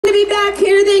be back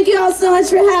here. Thank you all so much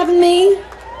for having me.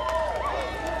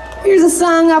 Here's a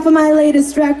song off of my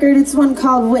latest record. It's one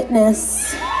called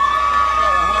Witness.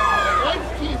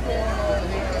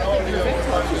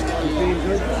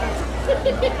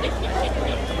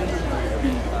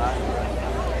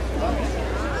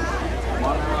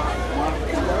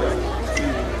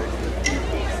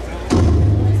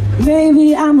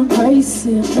 Maybe I'm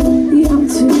abrasive, maybe I'm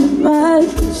too much,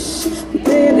 but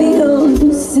baby you're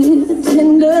lucid and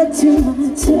tender to my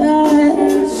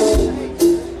touch.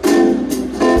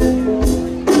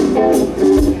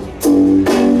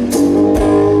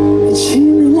 You treat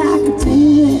me like a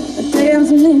demon, a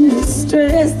damsel in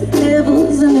distress, the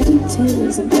devil's in the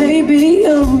details, and baby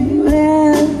you're a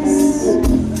mess.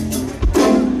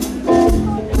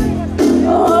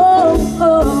 Oh,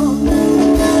 oh.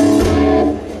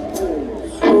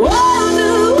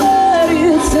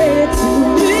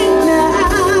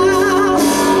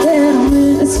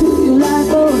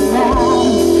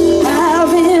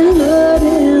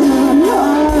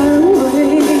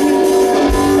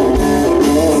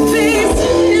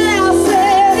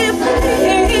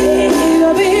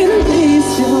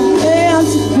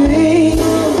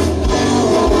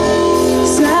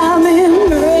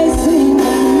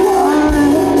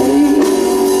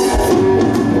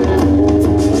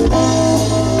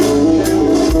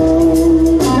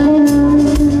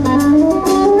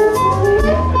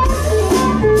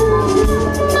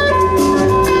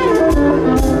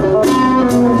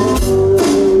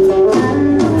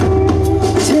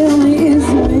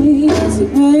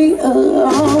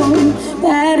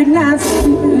 That ignites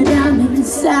you down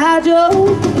inside your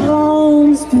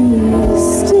bones. Be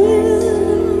still,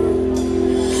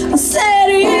 I'll set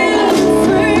you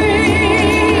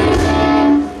free.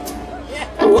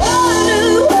 I wonder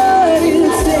what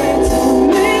you'd say to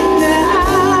me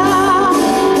now.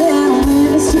 That I'm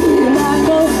gonna see you like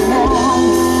a man.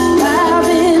 I've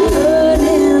been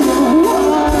hurting the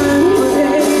hard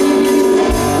way.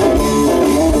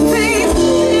 Be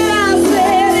still, I'll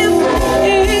set you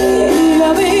free.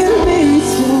 I've been meant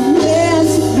to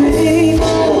be.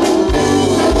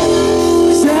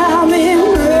 'Cause I'm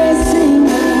embracing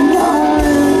the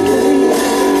heartbreak.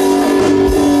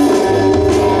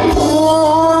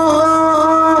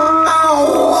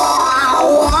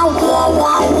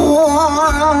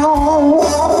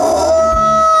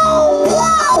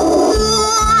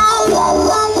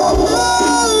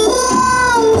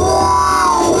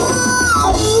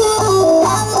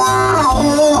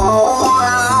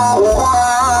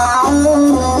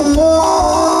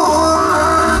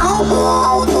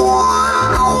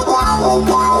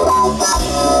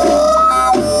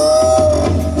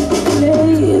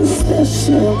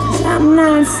 Special, 'cause I'm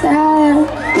not sad.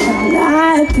 I'm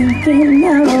not thinking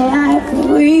of a life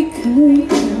we could